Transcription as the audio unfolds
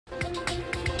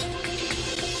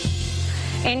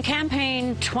In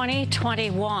campaign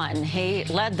 2021, he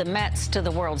led the Mets to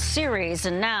the World Series,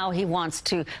 and now he wants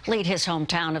to lead his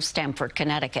hometown of Stamford,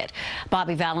 Connecticut.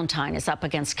 Bobby Valentine is up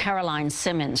against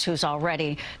Simmons, who's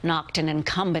already knocked an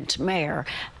incumbent mayor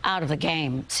out of the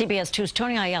game. CBS 2's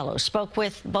Tony Aiello spoke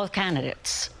with both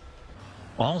candidates.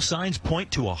 All signs point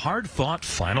to a hard-fought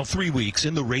final 3 weeks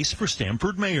in the race for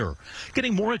Stamford mayor,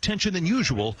 getting more attention than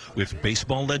usual with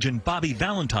baseball legend Bobby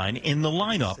Valentine in the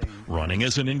lineup, running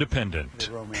as an independent.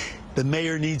 The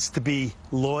mayor needs to be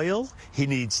loyal. He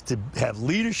needs to have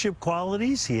leadership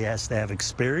qualities. He has to have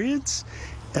experience.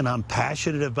 And I'm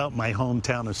passionate about my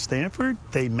hometown of Stamford.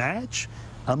 They match.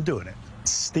 I'm doing it.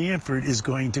 Stamford is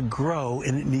going to grow,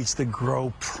 and it needs to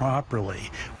grow properly.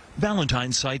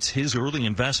 Valentine cites his early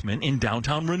investment in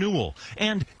downtown renewal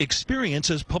and experience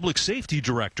as public safety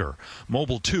director.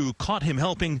 Mobile 2 caught him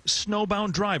helping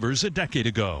snowbound drivers a decade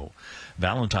ago.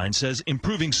 Valentine says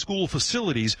improving school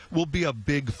facilities will be a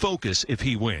big focus if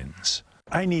he wins.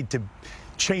 I need to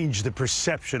change the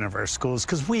perception of our schools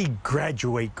because we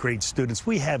graduate great students.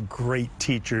 We have great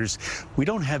teachers. We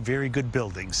don't have very good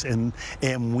buildings, and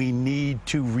we need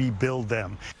to rebuild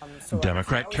them.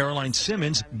 Democrat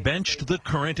Simmons benched the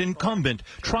current incumbent,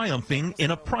 triumphing in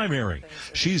a primary.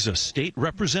 She's a state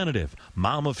representative,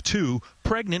 mom of 2,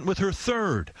 pregnant with her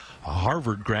third, a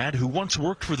Harvard grad who once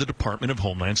worked for the Department of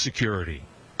Homeland Security.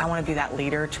 I want to be that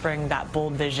leader to bring that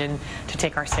bold vision to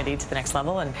take our city to the next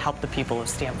level and help the people of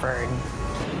Stamford.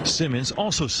 Simmons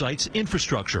also cites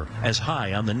infrastructure as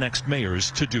high on the next mayor's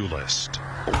to-do list.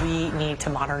 We need to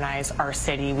modernize our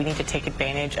city. We need to take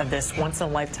advantage of this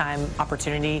once-in-a-lifetime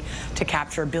opportunity to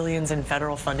capture billions in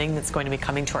federal funding that's going to be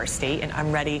coming to our state. And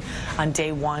I'm ready on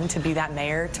day one to be that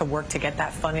mayor, to work to get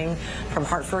that funding from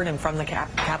Hartford and from the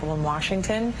capital in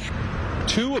Washington.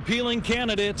 2 appealing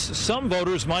candidates. Some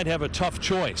voters might have a tough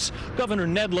choice. Governor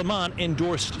Ned Lamont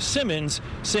endorsed Simmons,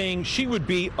 saying she would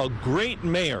be a great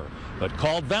mayor, but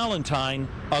called Valentine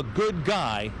a good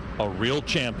guy, a real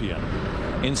champion.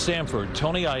 In Stamford,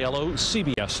 Tony Aiello,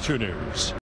 CBS 2 News.